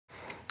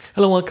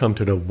Hello, welcome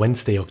to the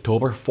Wednesday,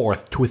 October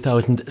 4th,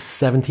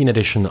 2017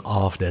 edition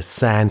of the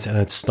SANS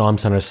and Storm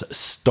Center's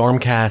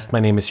Stormcast.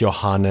 My name is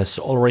Johannes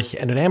Ulrich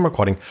and I am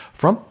recording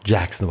from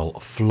Jacksonville,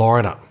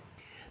 Florida.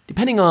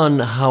 Depending on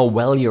how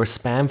well your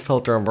spam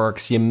filter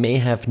works, you may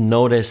have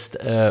noticed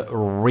a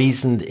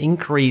recent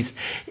increase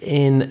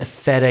in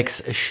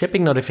Fedex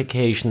shipping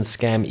notification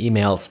scam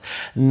emails.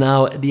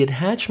 Now, the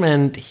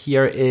attachment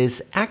here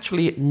is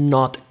actually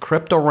not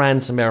crypto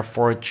ransomware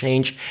for a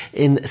change.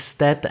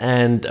 Instead,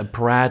 and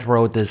Brad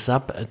wrote this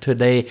up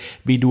today,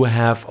 we do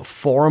have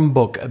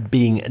Formbook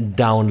being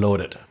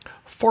downloaded.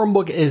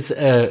 Formbook is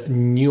a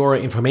newer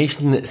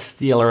information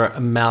stealer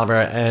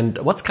malware, and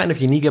what's kind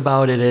of unique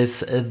about it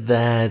is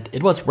that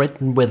it was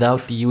written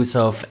without the use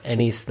of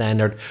any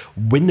standard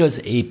Windows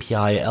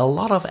API. A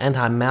lot of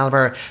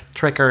anti-malware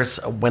triggers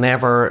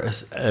whenever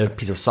a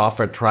piece of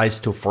software tries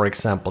to, for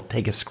example,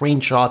 take a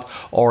screenshot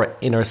or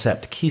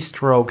intercept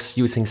keystrokes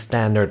using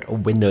standard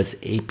Windows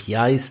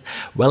APIs.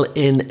 Well,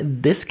 in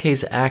this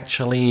case,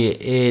 actually,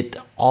 it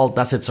all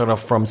does it sort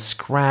of from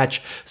scratch,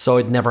 so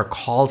it never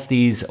calls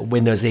these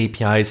Windows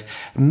APIs,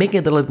 making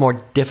it a little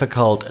more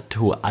difficult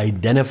to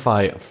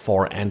identify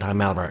for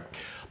anti-malware.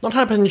 Not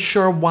 100%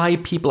 sure why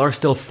people are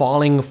still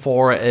falling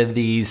for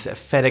these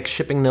Fedex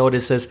shipping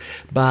notices,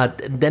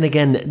 but then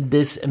again,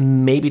 this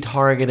may be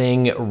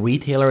targeting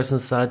retailers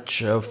and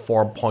such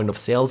for point of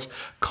sales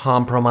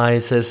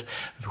compromises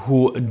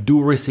who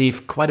do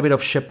receive quite a bit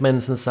of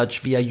shipments and such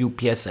via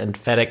UPS and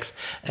FedEx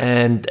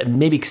and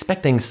maybe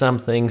expecting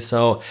something,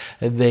 so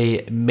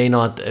they may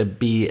not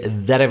be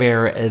that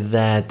aware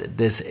that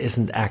this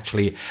isn't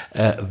actually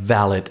a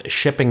valid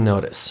shipping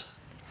notice.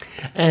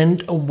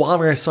 And while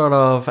we're sort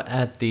of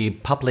at the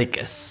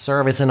public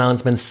service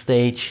announcement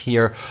stage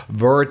here,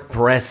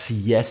 WordPress,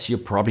 yes, you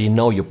probably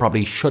know, you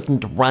probably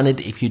shouldn't run it.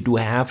 If you do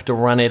have to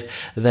run it,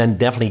 then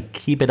definitely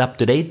keep it up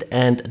to date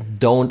and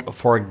don't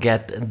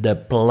forget the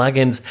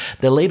plugins.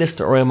 The latest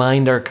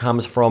reminder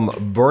comes from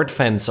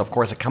Wordpress, of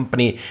course, a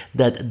company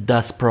that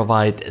does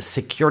provide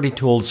security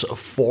tools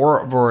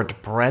for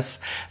WordPress,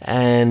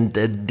 and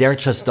they're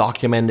just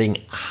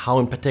documenting how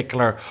in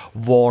particular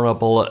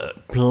vulnerable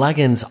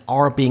plugins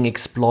are being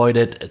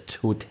exploited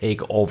to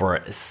take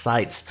over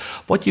sites.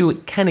 What you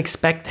can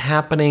expect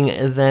happening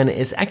then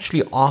is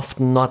actually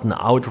often not an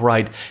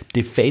outright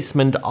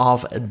defacement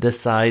of the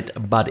site,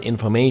 but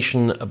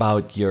information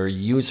about your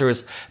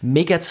users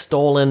may get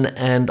stolen,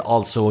 and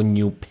also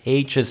new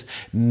pages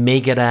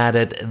may get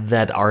added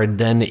that are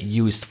then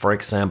used, for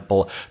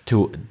example,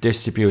 to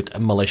distribute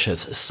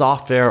malicious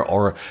software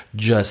or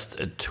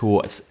just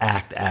to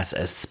act as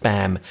a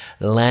spam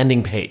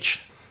landing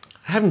page.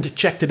 I haven't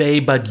checked today,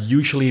 but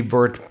usually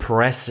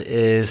WordPress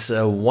is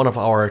one of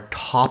our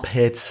top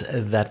hits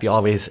that we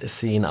always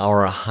see in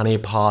our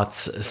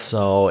honeypots,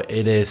 so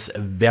it is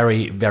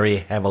very, very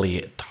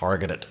heavily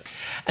targeted.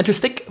 And to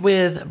stick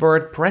with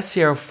WordPress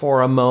here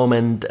for a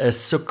moment,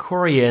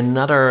 Sucuri,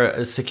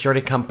 another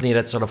security company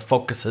that sort of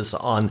focuses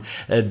on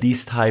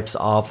these types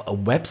of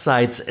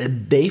websites,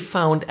 they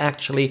found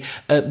actually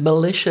a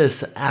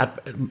malicious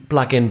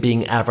plugin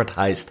being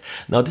advertised.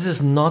 Now, this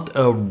is not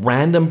a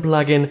random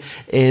plugin.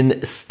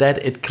 Instead,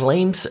 it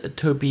claims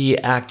to be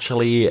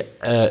actually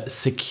a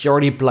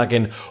security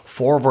plugin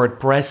for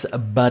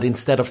WordPress, but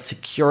instead of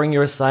securing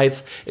your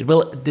sites, it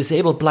will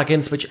disable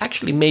plugins, which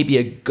actually may be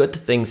a good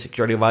thing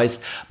security-wise,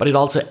 but it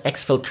also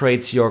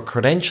exfiltrates your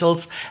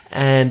credentials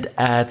and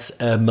adds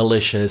a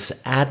malicious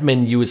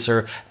admin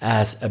user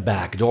as a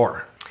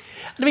backdoor.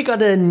 And we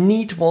got a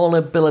neat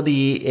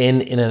vulnerability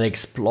in Internet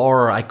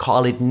Explorer. I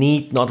call it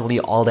neat, not really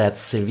all that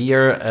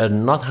severe.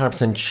 Not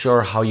 100%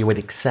 sure how you would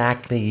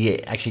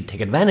exactly actually take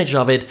advantage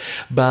of it,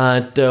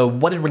 but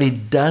what it really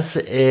does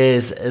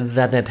is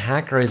that an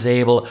attacker is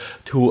able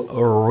to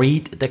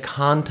read the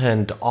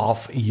content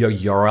of your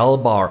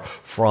URL bar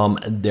from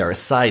their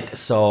site.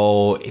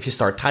 So if you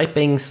start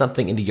typing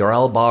something in the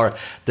URL bar,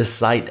 the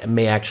site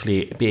may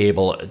actually be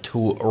able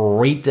to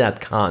read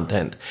that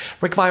content.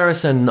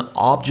 Requires an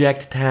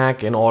object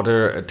tag in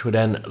order to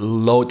then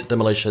load the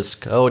malicious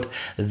code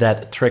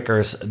that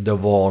triggers the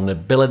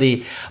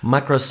vulnerability.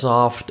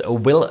 Microsoft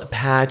will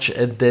patch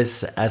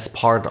this as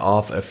part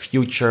of a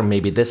future,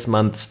 maybe this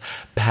month's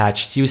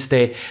Patch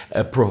Tuesday.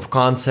 A proof of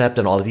concept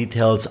and all the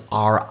details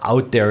are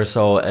out there.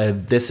 So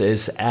this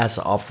is, as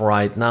of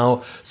right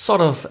now,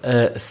 sort of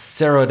a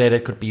zero day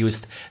that could be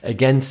used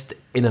against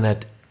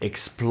Internet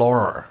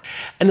Explorer.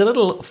 And a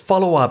little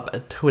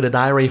follow-up to the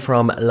diary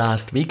from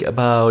last week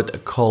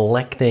about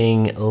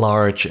collecting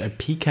large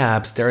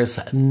PCAPs. There is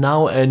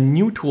now a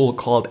new tool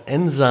called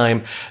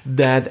Nzyme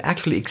that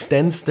actually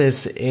extends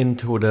this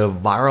into the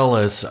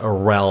wireless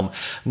realm.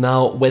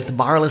 Now, with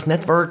wireless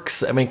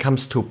networks, when it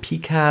comes to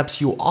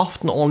PCAPs, you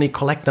often only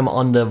collect them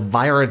on the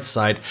wired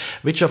side,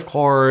 which of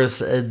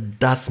course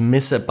does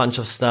miss a bunch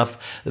of stuff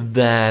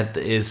that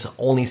is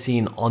only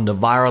seen on the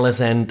wireless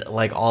end,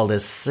 like all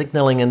the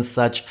signaling and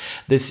such. such.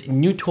 This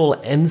new tool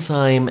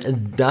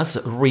Nzyme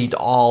does read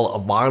all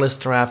wireless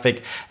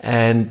traffic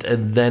and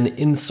then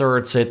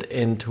inserts it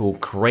into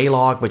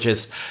Graylog, which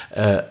is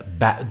a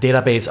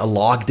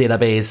log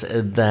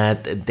database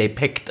that they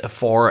picked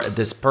for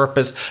this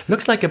purpose.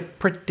 Looks like a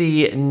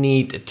pretty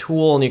neat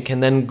tool, and you can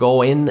then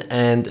go in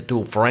and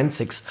do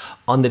forensics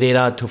on the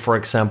data to, for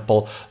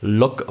example,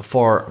 look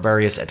for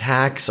various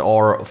attacks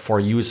or for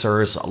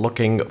users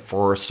looking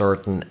for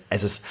certain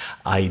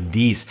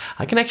SSIDs.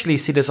 I can actually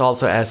see this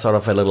also as sort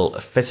of a little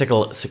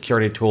physical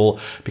security tool,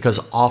 because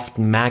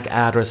often MAC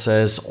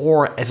addresses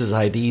or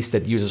SSIDs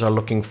that users are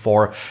looking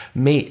for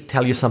may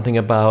tell you something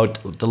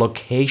about the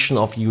location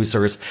of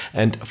users,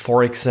 and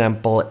for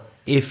example,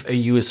 if a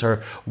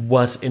user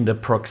was in the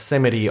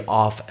proximity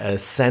of a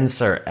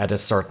sensor at a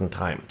certain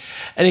time.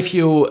 And if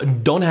you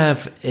don't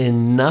have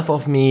enough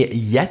of me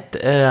yet,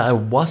 I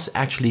was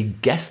actually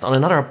guest on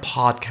another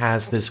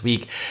podcast this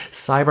week,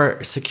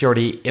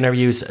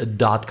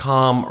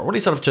 cybersecurityinterviews.com, really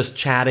sort of just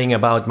chatting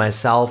about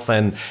myself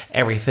and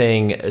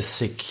everything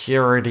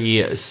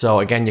security. So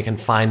again, you can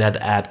find that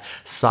at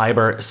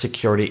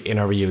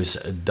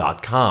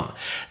cybersecurityinterviews.com.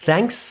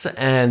 Thanks,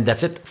 and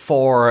that's it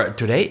for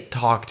today.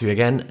 Talk to you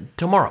again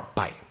tomorrow.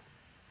 Bye.